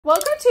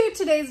Welcome to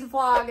today's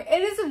vlog.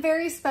 It is a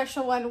very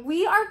special one.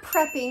 We are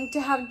prepping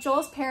to have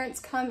Joel's parents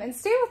come and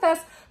stay with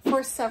us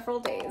for several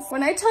days.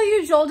 When I tell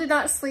you Joel did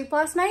not sleep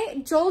last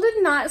night, Joel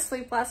did not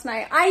sleep last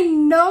night. I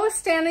know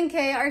Stan and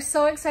Kay are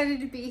so excited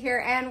to be here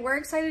and we're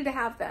excited to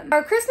have them.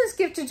 Our Christmas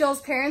gift to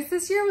Joel's parents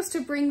this year was to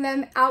bring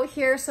them out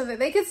here so that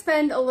they could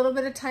spend a little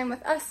bit of time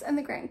with us and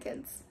the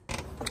grandkids.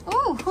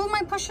 Oh, who am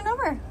I pushing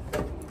over?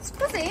 It's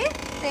Pussy.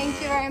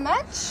 Thank you very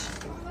much.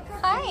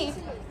 Hi.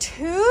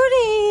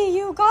 Tootie,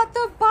 you got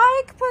the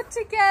bike put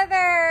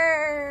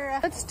together.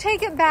 Let's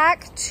take it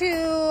back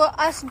to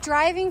us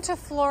driving to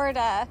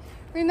Florida.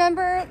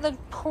 Remember the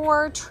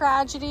poor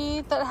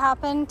tragedy that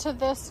happened to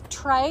this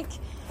trike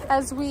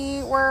as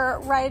we were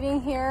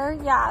riding here?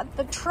 Yeah,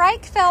 the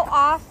trike fell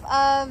off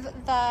of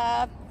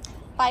the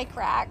bike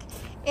rack.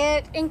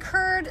 It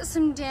incurred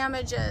some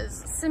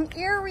damages, some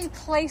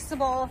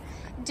irreplaceable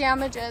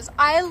damages.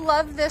 I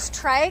love this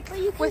trike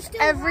with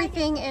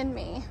everything in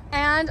me.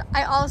 And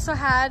I also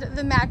had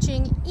the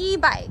matching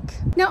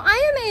e-bike. Now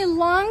I am a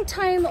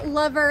longtime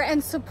lover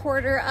and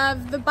supporter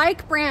of the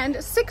bike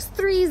brand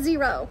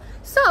 630.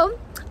 So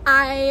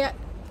I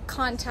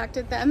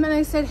contacted them and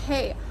I said,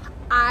 hey,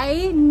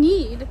 I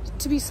need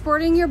to be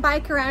sporting your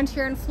bike around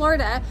here in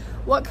Florida.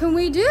 What can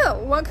we do?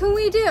 What can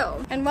we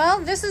do? And well,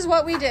 this is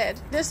what we did.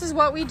 This is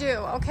what we do,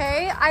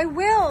 okay? I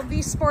will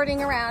be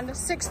sporting around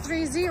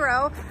 630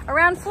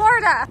 around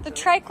Florida. The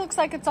trike looks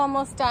like it's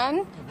almost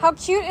done. How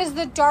cute is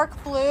the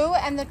dark blue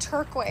and the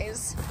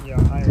turquoise? Yeah,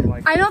 I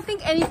like it. I don't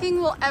think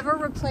anything will ever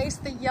replace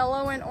the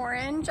yellow and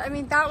orange. I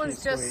mean, that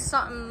was just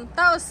something.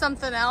 That was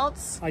something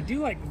else. I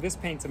do like this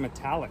paint's a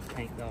metallic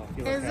paint though. If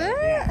you look Is at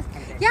it?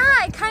 it. Yeah,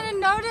 I kind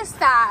of noticed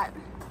that.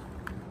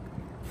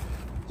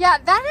 Yeah,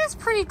 that is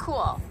pretty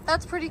cool.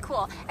 That's pretty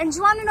cool. And do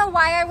you want to know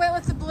why I went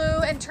with the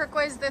blue and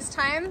turquoise this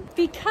time?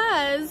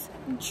 Because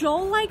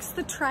Joel likes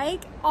the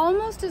trike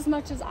almost as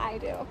much as I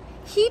do.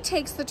 He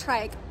takes the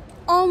trike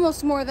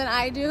almost more than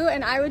I do,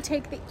 and I would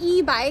take the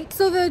e-bike.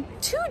 So the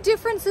two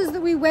differences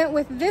that we went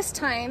with this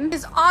time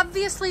is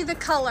obviously the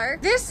color.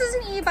 This is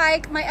an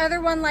e-bike. My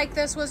other one like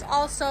this was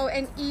also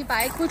an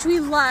e-bike, which we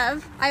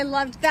love. I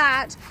loved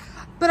that.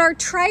 But our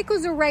trike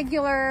was a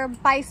regular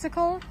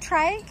bicycle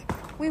trike.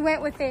 We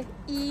went with the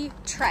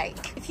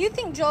E-Trike. If you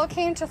think Joel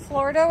came to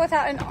Florida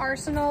without an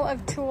arsenal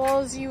of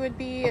tools, you would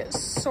be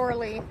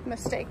sorely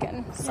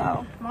mistaken. So,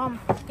 yeah. Mom,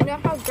 you know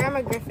how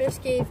Grandma Griffiths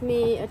gave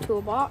me a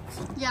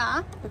toolbox?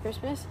 Yeah. For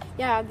Christmas?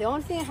 Yeah, the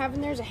only thing I have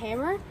in there is a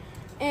hammer,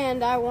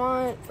 and I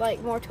want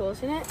like more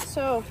tools in it.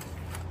 So,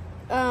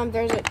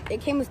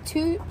 it came with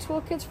 2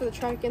 toolkits for the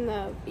trike and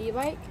the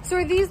e-bike. So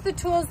are these the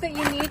tools that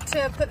you need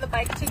to put the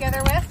bike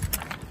together with?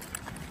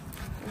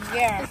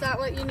 Yeah. Is that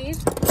what you need?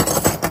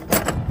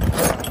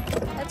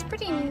 That's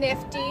pretty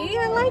nifty.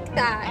 I like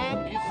that.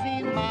 Have you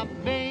seen my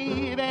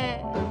baby?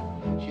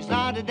 She's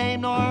not a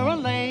dame nor a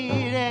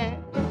lady.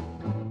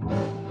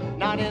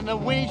 Not in the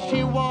way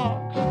she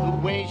walks, the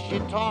way she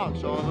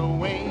talks, or the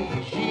way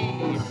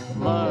she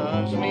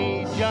loves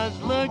me.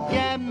 Just look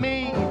at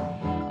me.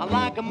 I'm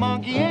like a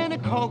monkey in a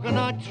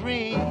coconut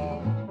tree.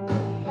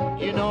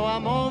 You know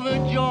I'm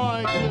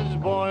overjoyed, 'cause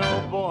boy,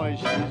 oh boy,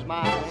 she's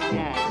my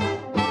gal.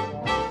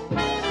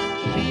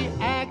 She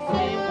asks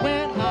me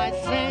when I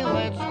say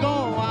let's go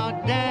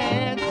out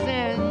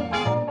dancing.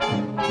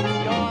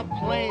 Your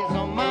place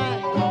or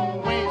mine,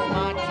 don't waste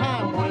my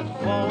time with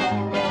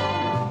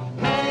romancing.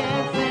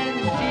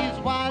 She's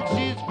wild,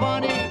 she's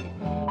funny,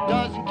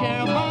 doesn't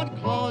care about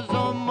clothes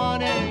or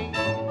money.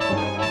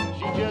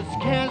 She just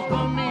cares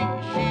for me,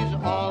 she's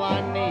all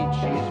I need,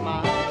 she's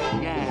my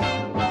gal.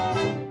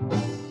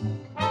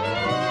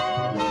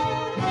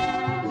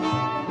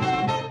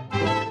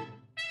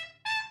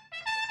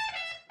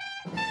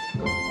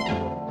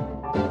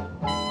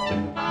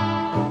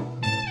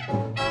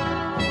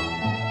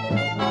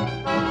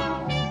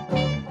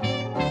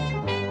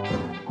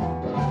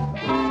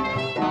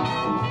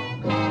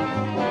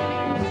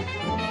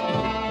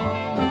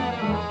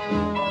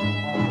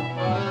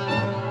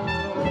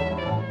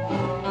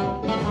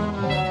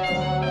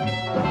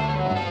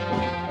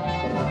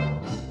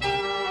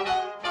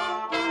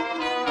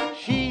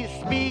 She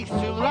speaks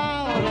too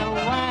loud and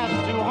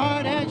laughs too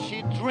hard, and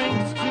she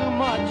drinks too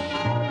much.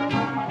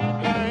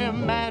 Her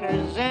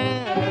manners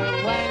and her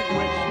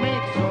language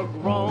makes a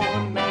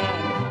grown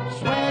man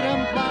sweat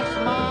and blush.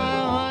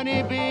 My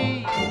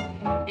honeybee,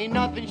 ain't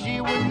nothing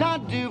she would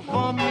not do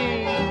for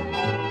me.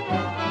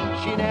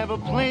 She never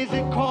plays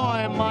it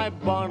coy, my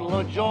bundle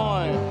of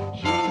joy.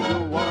 She's the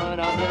one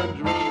I've been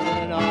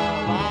dreaming of.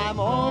 I'm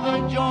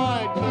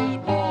overjoyed, 'cause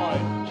boy,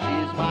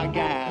 she's my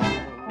gal.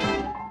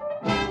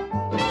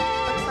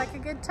 Like a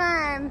good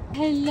time.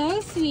 Hello,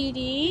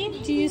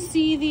 sweetie. Do you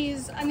see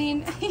these? I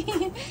mean,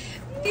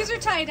 these are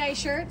tie-dye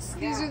shirts.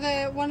 These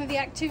are one of the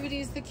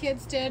activities the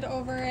kids did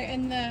over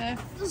in the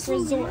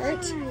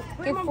resort.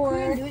 They're for.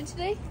 Are you doing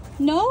today?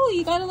 No,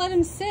 you gotta let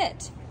them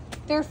sit.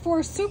 They're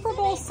for Super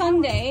Bowl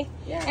Sunday,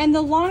 and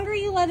the longer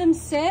you let them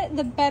sit,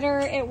 the better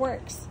it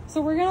works.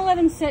 So we're gonna let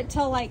them sit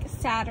till like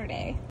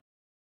Saturday.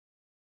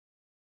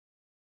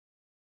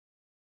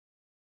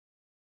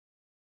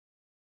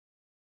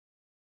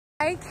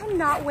 I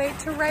cannot wait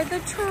to ride the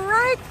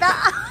trike.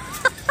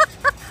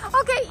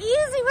 Okay,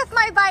 easy with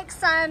my bike,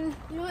 son.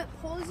 You know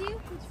what pulls you?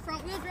 It's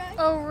front wheel drive.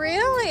 Oh,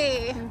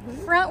 really?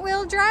 Front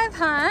wheel drive,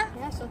 huh?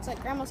 Yeah, so it's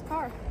like grandma's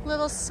car.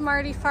 Little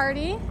smarty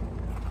farty.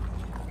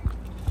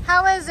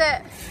 How is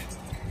it?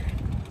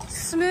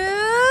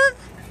 Smooth?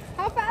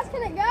 How fast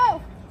can it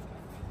go?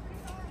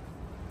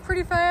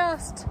 Pretty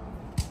fast.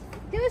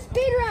 Do a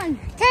speed run.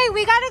 Okay,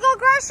 we gotta go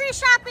grocery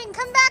shopping.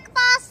 Come back,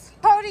 boss.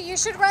 Cody, you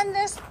should run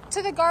this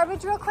to the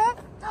garbage real quick.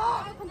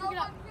 I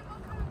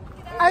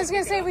was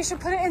gonna say we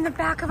should put it in the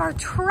back of our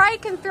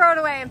trike and throw it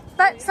away,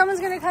 but someone's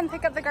gonna come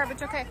pick up the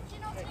garbage, okay?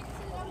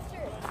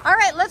 All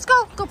right, let's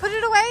go. Go put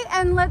it away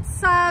and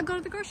let's go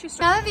to the grocery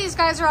store. Now that these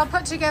guys are all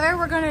put together,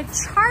 we're gonna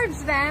charge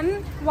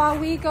them while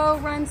we go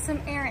run some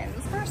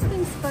errands. First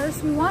things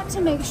first, we want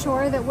to make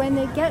sure that when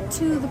they get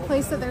to the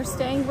place that they're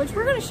staying, which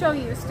we're gonna show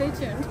you, stay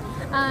tuned,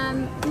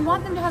 we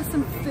want them to have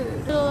some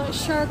food. A little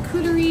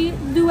charcuterie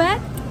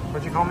duet.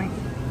 What'd you call me?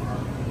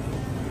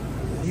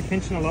 You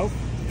pinching a loaf?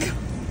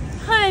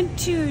 Hi,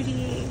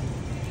 Judy.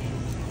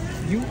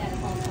 You?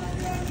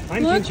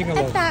 I'm Look pinching a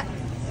at loaf. that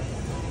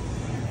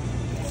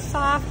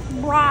soft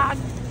bread.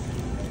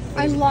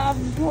 I love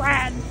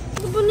bread.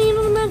 The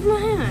banana in my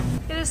hand.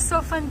 It is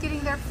so fun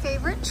getting their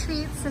favorite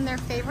treats and their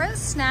favorite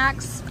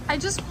snacks. I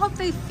just hope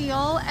they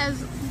feel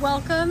as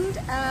welcomed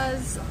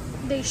as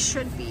they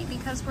should be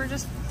because we're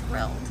just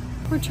thrilled.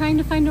 We're trying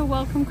to find a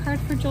welcome card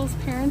for Joel's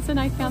parents and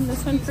I found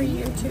this one for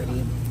you,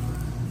 Judy.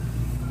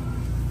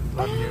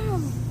 Love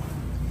you.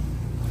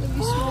 Love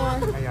you some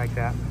more. I like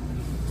that.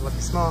 Love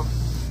you small.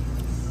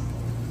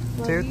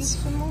 Toots.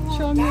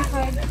 Show them your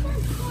card.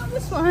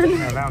 This one.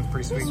 Yeah, that one's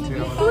pretty sweet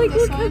too. I like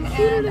this one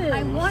and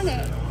I want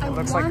it. I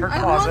looks like her I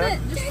closet. want it.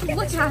 Just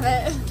look at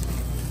it.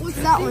 What's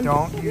that one?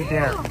 Don't you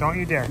dare. Don't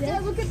you dare. Yeah,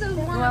 look at the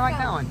one. Oh, I like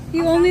that one.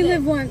 You only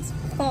live once.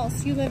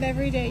 False. You live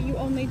every day. You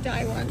only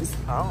die once.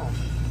 Oh,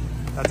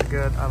 that's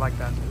good. I like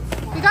that.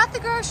 We got the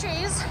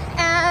groceries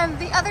and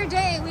the other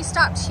day we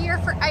stopped here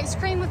for ice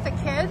cream with the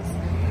kids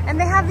and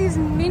they have these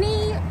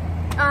mini,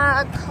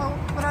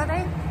 what are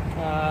they?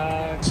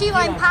 Key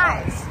lime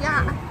pies,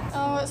 yeah.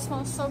 Oh, it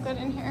smells so good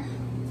in here.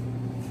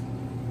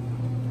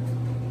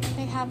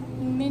 They have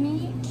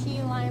mini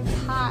key lime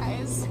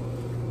pies.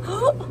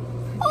 Oh,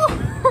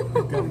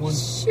 Got one.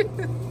 shoot.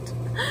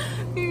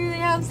 Maybe they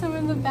have some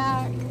in the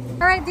back.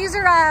 All right, these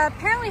are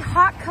apparently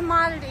hot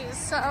commodities,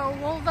 so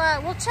we'll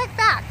check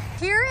back.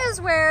 Here is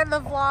where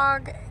the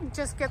vlog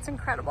just gets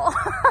incredible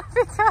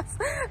because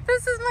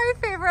this is my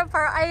favorite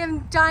part. I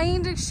am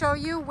dying to show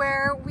you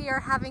where we are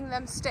having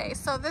them stay.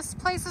 So this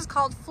place is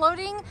called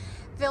Floating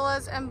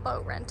Villas and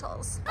Boat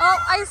Rentals. Oh,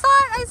 I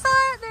saw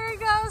it, there he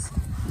goes.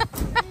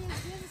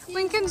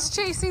 Lincoln's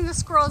chasing the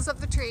squirrels up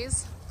the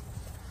trees.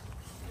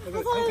 I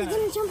thought I was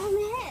gonna jump on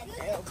my head.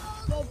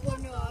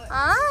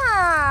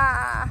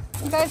 Ah,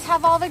 you guys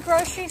have all the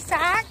grocery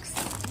sacks?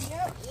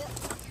 Yep.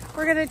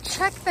 We're gonna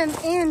check them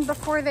in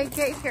before they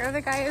get here.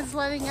 The guy is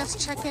letting us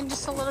check in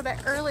just a little bit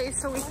early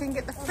so we can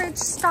get the fridge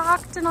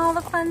stocked and all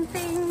the fun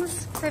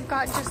things. They've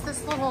got just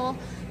this little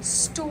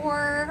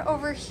store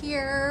over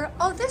here.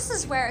 Oh, this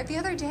is where, the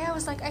other day I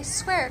was like, I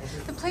swear,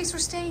 the place we're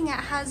staying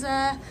at has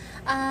a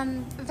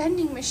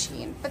vending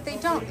machine, but they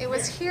don't. It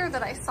was here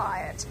that I saw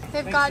it.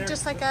 They've got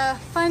just like a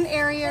fun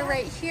area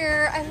right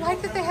here. I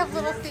like that they have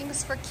little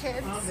things for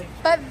kids.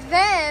 But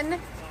then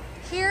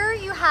here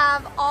you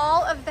have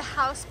all of the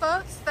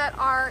houseboats that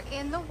are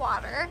in the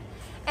water,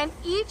 and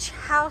each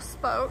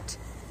houseboat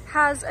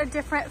has a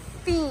different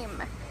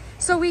theme.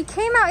 So we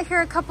came out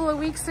here a couple of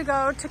weeks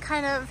ago to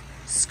kind of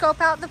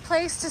scope out the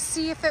place to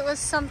see if it was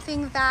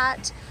something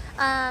that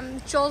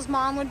Joel's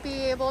mom would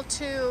be able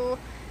to,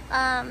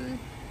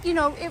 you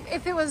know,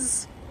 if it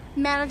was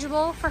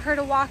manageable for her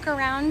to walk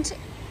around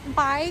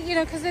by, you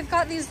know, because they've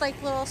got these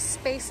like little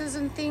spaces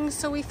and things.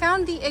 So we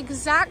found the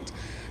exact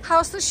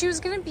house that she was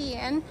going to be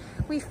in.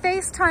 We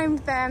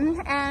FaceTimed them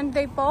and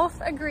they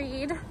both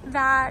agreed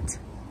that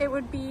it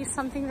would be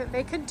something that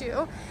they could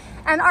do.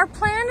 And our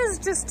plan is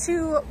just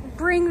to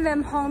bring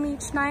them home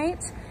each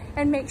night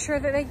and make sure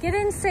that they get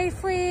in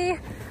safely.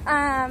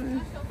 I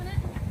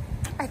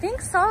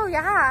think so,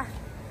 yeah.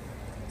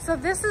 So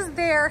this is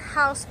their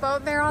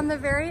houseboat. They're on the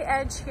very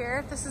edge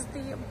here. This is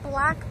the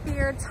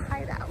Blackbeard's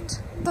hideout.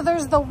 So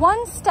there's the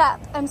one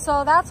step, and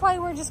so that's why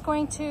we're just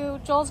going to,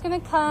 Joel's gonna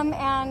come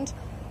and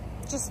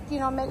just, you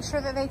know, make sure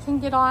that they can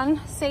get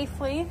on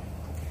safely.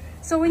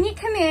 So when you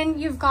come in,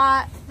 you've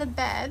got the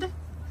bed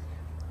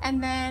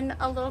and then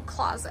a little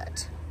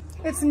closet.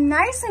 It's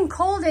nice and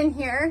cold in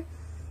here.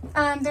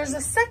 There's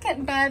a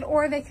second bed,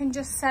 or they can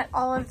just set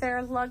all of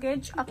their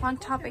luggage up on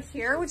top of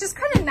here, which is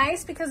kind of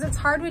nice because it's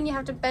hard when you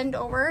have to bend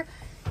over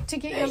to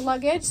get your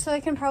luggage, so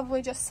they can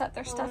probably just set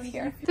their stuff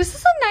here. This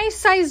is a nice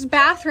sized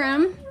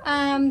bathroom.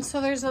 So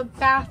there's a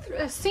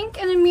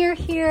sink and a mirror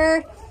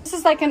here. This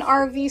is like an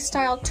RV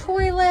style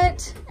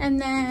toilet,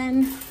 and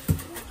then,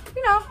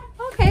 you know,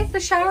 okay. the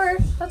shower.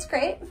 That's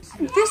great.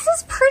 This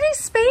is pretty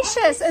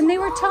spacious, and they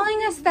were telling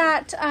us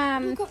that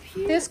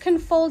this can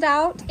fold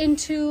out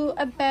into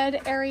a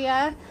bed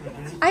area.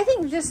 I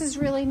think this is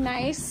really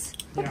nice.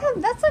 Look how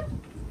that's a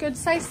good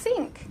size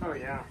sink. Oh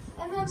yeah.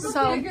 And then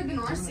So bigger than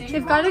our sink.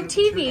 they've got a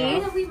TV.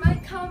 And then we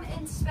might come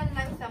and spend a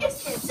night with them.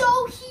 It's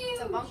so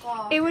huge.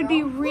 It would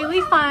be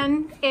really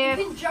fun You if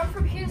can jump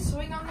from here and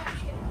swing on that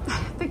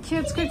shit. the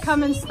kids could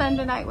come and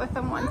spend a night with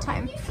them one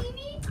time.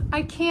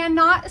 I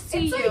cannot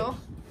see It's like- you.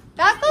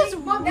 That goes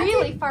Mom, that's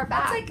really like- far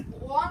back. That's like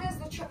long as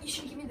the truck. You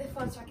should give me the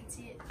phone so I can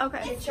see it.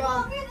 Okay. It's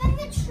longer than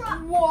the truck.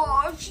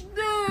 Watch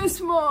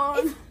this,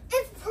 Mom.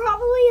 It's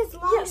probably as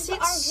long Yes, as the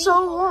it's RV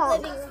so long.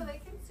 living So room.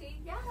 they can see.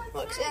 Yeah,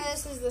 Look, and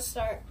this is the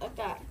start of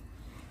that.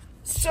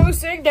 So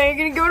sick. Now you're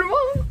gonna go to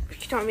Mom.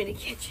 She told me to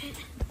catch it.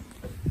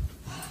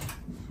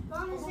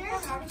 Mom, is there a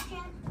garbage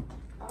can?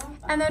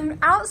 And then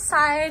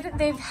outside,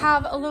 they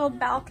have a little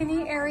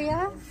balcony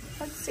area.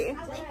 Let's see.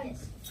 I like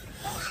this.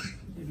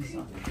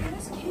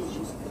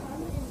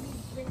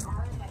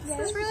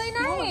 This is really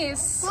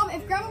nice. Mom,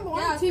 if Grandma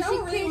wanted to, she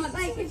could.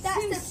 Like, if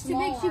that stuff's too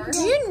big, she could Do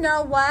you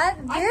know what? I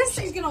think This,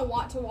 she's gonna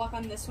want to walk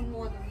on this one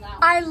more than that one.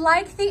 I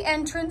like the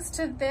entrance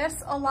to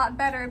this a lot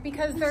better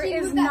because there See,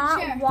 is move that not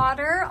chair.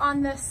 water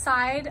on the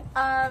side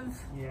of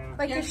Yeah.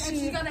 like Yeah, a and she's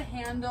sheet. got a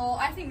handle.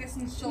 I think this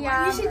one's she'll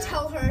Yeah. like You should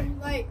tell her,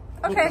 like,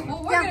 Okay,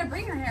 Well, we're yeah. gonna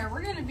bring her here.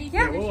 We're gonna be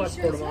Yeah. here. We'll if she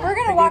escort shows them up. all. We're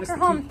They gonna gave walk us her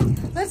the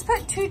home. Let's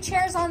put 2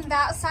 chairs on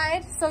that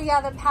side so yeah,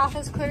 the path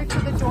is clear to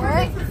the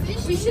door.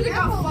 We should have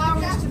got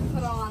flowers to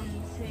put on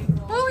the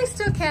table. Well, we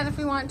still can if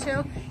we want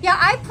to. Yeah,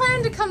 I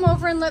plan to come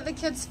over and let the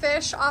kids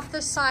fish off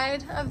the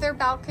side of their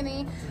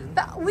balcony.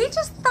 But we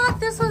just thought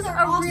this was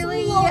a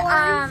really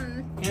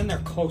And they're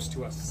close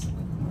to us.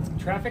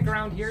 Traffic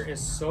around here is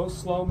so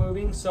slow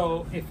moving,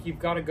 so if you've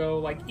got to go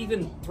like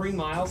even 3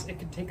 miles, it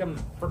could take them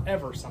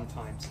forever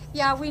sometimes.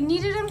 yeah, we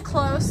needed them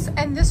close,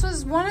 and this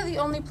was one of the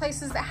only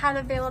places that had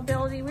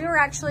availability. We were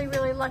actually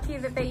really lucky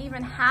that they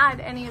even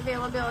had any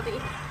availability.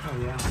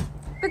 Oh yeah.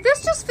 But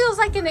this just feels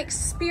like an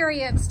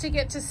experience to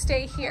get to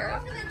stay here.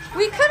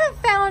 We could have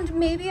found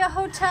maybe a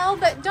hotel,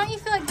 but don't you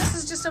feel like this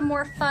is just a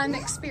more fun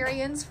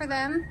experience for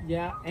them?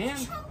 Yeah,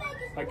 and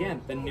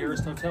again, the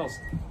nearest hotel's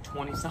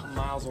 20-something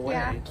miles away.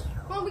 Yeah.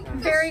 Well, we can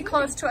Very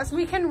close to us.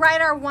 We can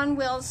ride our one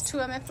wheels to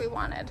them if we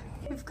wanted.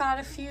 We've got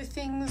a few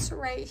things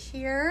right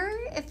here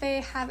if they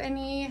have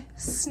any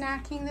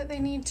snacking that they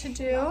need to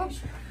do.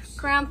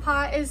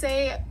 Grandpa is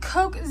a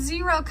Coke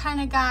Zero kind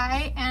of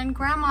guy, and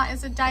Grandma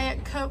is a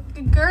Diet Coke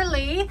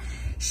girly.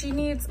 She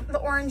needs the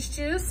orange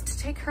juice to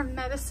take her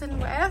medicine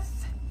with.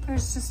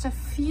 There's just a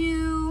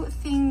few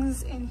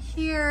things in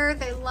here.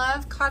 They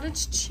love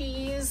cottage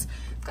cheese.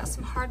 We've got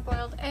some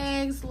hard-boiled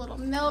eggs, a little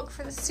milk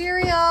for the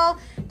cereal.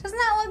 Doesn't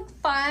that look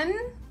fun?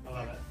 I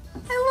love it.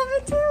 I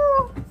love it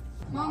too.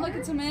 Mom, look,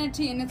 it's a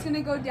manatee, and it's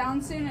gonna go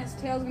down soon, and its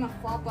tail's gonna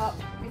flop up.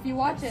 If you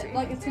watch it,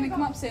 like it's gonna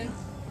come up soon.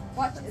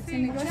 Watch, it's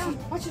gonna go down.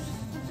 Watch it.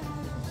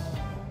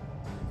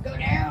 Go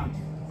down.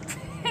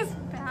 His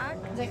back.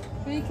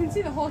 But you can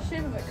see the whole shape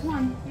of it. Come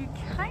on. You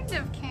kind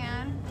of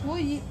can. Well,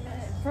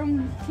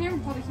 from camera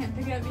probably can't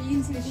pick it up, but you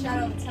can see the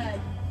shadow of its head.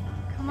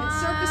 Come It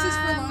on. surfaces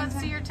for a long Let's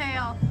time. see your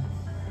tail.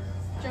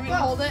 Do you want me to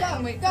hold it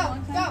and wait for a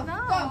long time? No,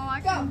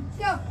 I can.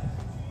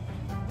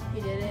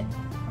 He did it.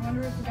 I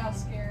wonder if that'll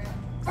scare it.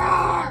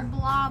 Your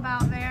blob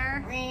out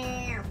there.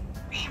 He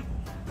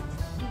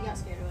got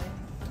scared away.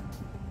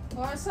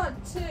 Well, I saw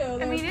 2.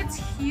 I mean, it's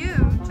huge.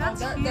 That's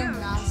they're huge.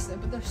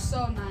 massive, but they're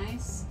so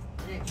nice.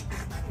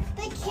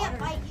 they can't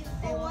bite you.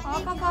 They Hop,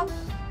 want hop, hop.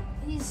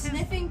 He's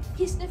sniffing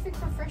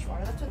for fresh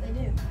water. That's what they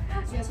do.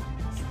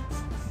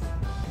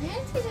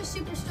 Manatees are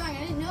super strong. I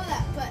didn't know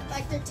that, but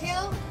like their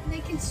tail, they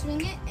can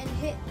swing it and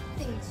hit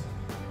things.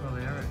 Oh,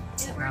 they are.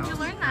 Where'd you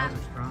learn that?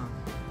 Strong.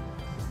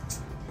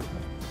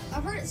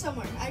 I've heard it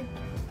somewhere. I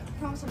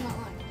promise I'm not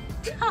lying.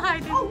 I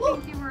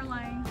didn't think you were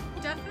lying.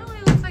 Definitely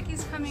looks like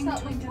he's coming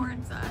Stop winking.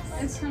 towards us.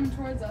 It's coming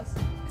towards us.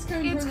 It's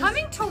coming It's towards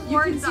coming us. towards You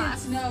can see us.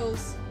 its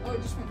nose. Oh,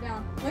 it just went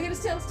down. Look at his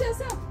tail. His tail's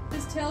down.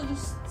 His tail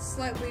just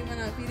slightly went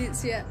up. You didn't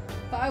see it.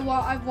 But I've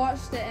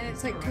watched it, and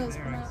it's like tail's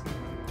going up.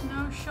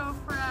 No show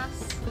for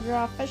us.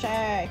 Draw fish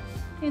egg.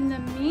 In the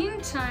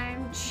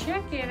meantime,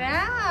 check it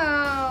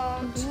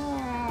out.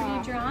 What are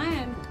you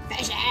drawing?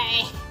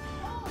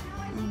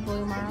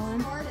 Blue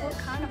marlin. What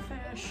kind of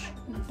fish?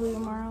 Blue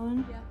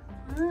marlin.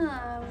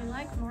 Ah, we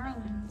like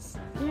marlins.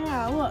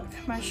 Yeah, look.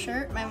 My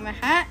shirt, my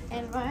hat,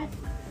 and my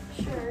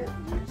shirt.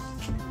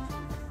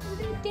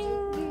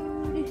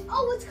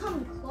 Oh, it's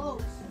coming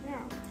close.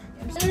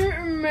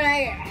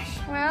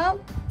 Well,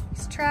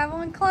 he's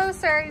traveling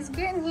closer. He's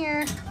getting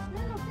here.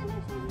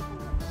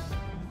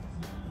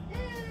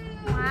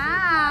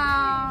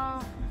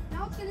 Wow.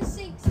 Now it's gonna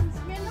sink since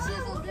manatees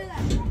don't do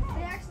that.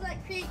 They actually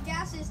like create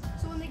gases,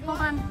 so when they go Hold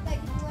up, on. like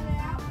let it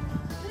out.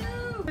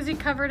 Ooh, Is he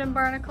covered in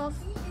barnacles?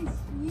 he is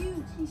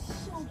huge. He's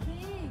so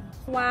big.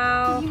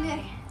 Wow.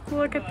 Nick,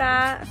 Look at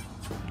that.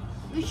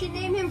 we should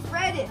name him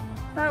Fred.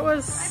 That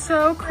was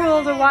so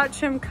cool to watch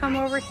him come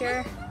over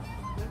here.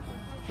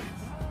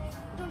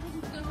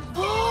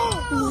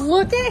 Oh,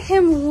 Look at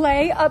him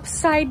lay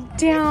upside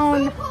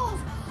down. It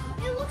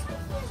looks like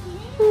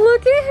his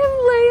Look at him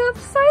lay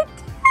upside down.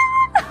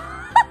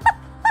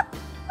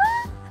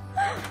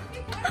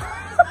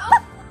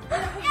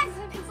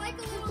 It's like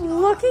a little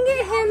Looking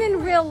at him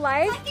in real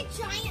life, like a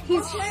giant.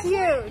 he's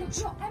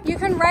huge. You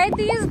can ride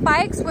these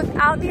bikes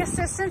without the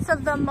assistance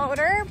of the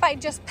motor by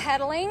just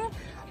pedaling,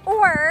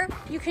 or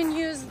you can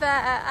use the,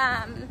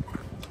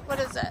 what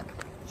is it?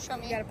 Show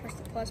me. You gotta press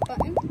the plus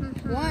button.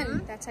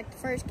 One, that's like the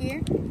first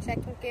gear.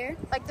 Second gear.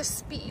 Like the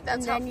speed,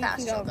 that's And how then you fast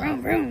can you'll go go.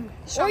 vroom, vroom.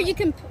 Show Or me. you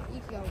can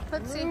go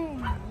Let's see.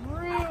 vroom,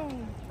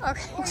 vroom.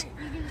 Okay.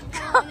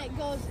 And it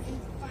goes in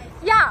five.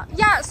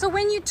 Yeah, so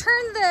when you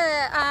turn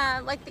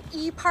the, like the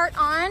E part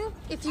on,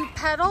 if you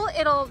pedal,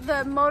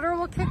 the motor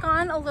will kick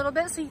on a little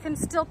bit so you can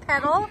still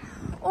pedal.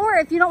 Or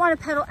if you don't want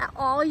to pedal at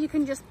all, you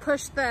can just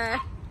push the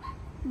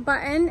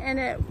button and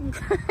it,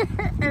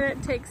 and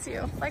it takes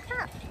you like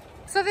that.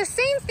 So the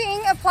same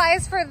thing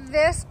applies for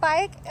this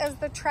bike as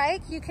the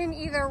trike. You can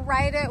either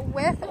ride it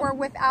with or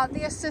without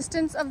the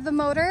assistance of the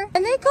motor.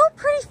 And they go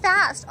pretty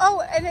fast.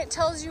 Oh, and it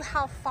tells you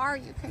how far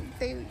you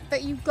can,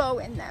 that you go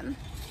in them.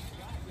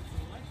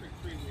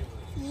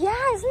 Yeah,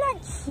 isn't that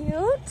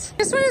cute?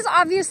 This one is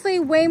obviously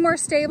way more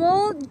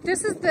stable.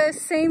 This is the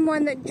same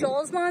one that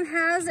Joel's mom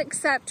has,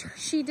 except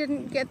she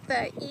didn't get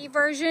the E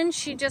version.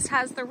 She just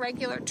has the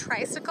regular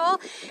tricycle.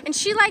 And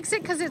she likes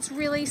it because it's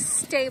really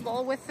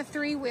stable with the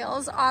 3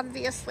 wheels,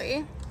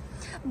 obviously.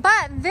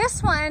 But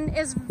this one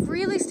is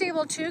really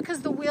stable too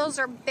because the wheels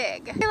are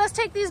big. Okay, let's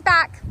take these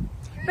back.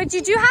 But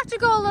you do have to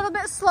go a little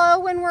bit slow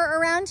when we're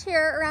around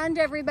here, around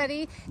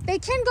everybody. They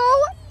can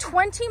go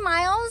 20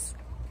 miles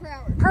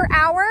per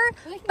hour,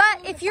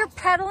 but if you're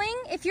pedaling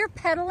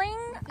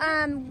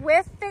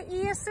with the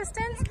E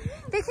assistance,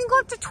 they can go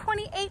up to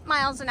 28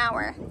 miles an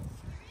hour.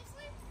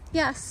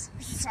 Yes,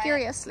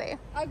 seriously.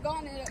 I've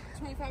gone it at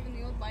 25 in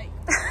the old bike.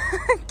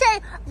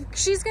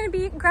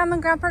 Okay, Grandma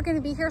and Grandpa are gonna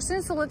be here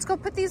soon, so let's go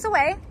put these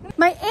away.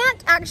 My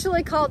aunt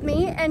actually called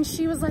me and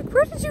she was like,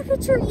 where did you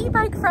get your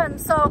e-bike from?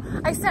 So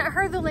I sent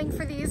her the link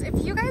for these.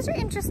 If you guys are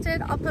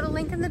interested, I'll put a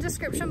link in the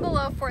description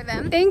below for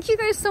them. Thank you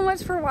guys so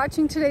much for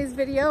watching today's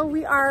video.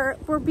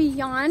 We're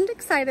beyond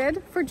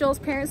excited for Joel's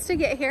parents to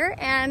get here,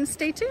 and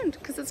stay tuned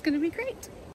because it's gonna be great.